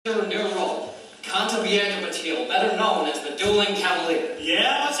Nero, Cantabianca Batil, better known as the Dueling Cavalier.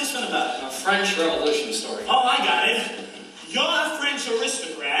 Yeah? What's this one about? A French Revolution story. Oh, I got it. You're a French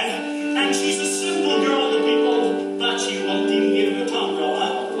aristocrat, and she's a simple girl of the people, but she won't even give him a tongue roll,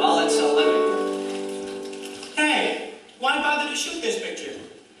 huh? Well, it's a living. Hey, why bother to shoot this picture?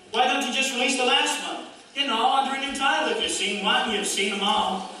 Why don't you just release the last one? You know, under a new title. If you've seen one, you've seen them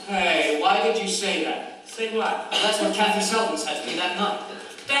all. Hey, why did you say that? Say what? Well, that's what Kathy Selden said to me that night.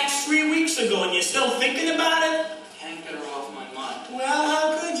 That's 3 weeks ago, and you're still thinking about it? Can't get her off my mind. Well,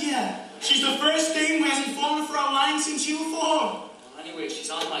 how could you? She's the first dame who hasn't fallen for a line since you were 4. Well, anyway, she's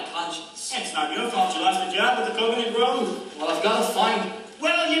on my conscience. It's not your fault you lost the job at the Coconut Grove. Well, I've got to find her.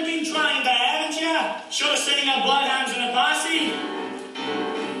 Well, you've been trying that, haven't you? Short of sending out bloodhounds in a posse.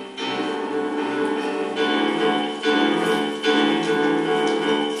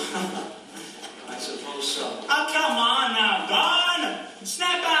 I suppose so. Oh, come on now, Don.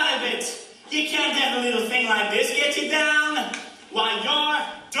 Snap out of it. You can't have a little thing like this get you down. Why, you're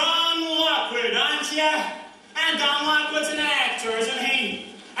Don Lockwood, aren't you? And Don Lockwood's an actor, isn't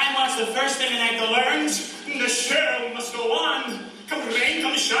he? And what's the first thing an actor learns? The show must go on. Come rain,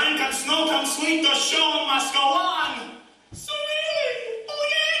 come shine, come snow, come sleet, the show must go on. So really? Oh,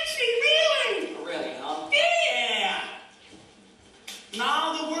 yeah, really? Really, huh? Yeah.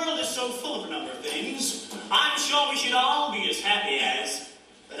 Now the world is so full of a number of things. I'm sure we should all be as happy as.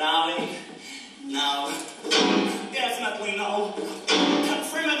 But are we? No. Definitely no.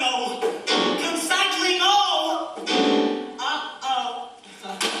 Criminal. Exactly no. Uh-oh.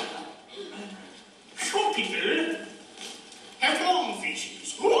 Short people have long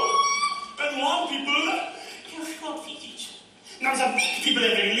features. And long people have short features. Now the big people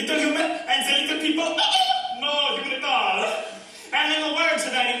have very little humor, and the little people, no humor at all. And in the words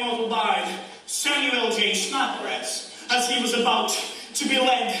of that immortal bard, Samuel J. Snodgrass, as he was about to be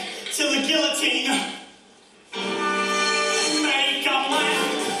led to the guillotine,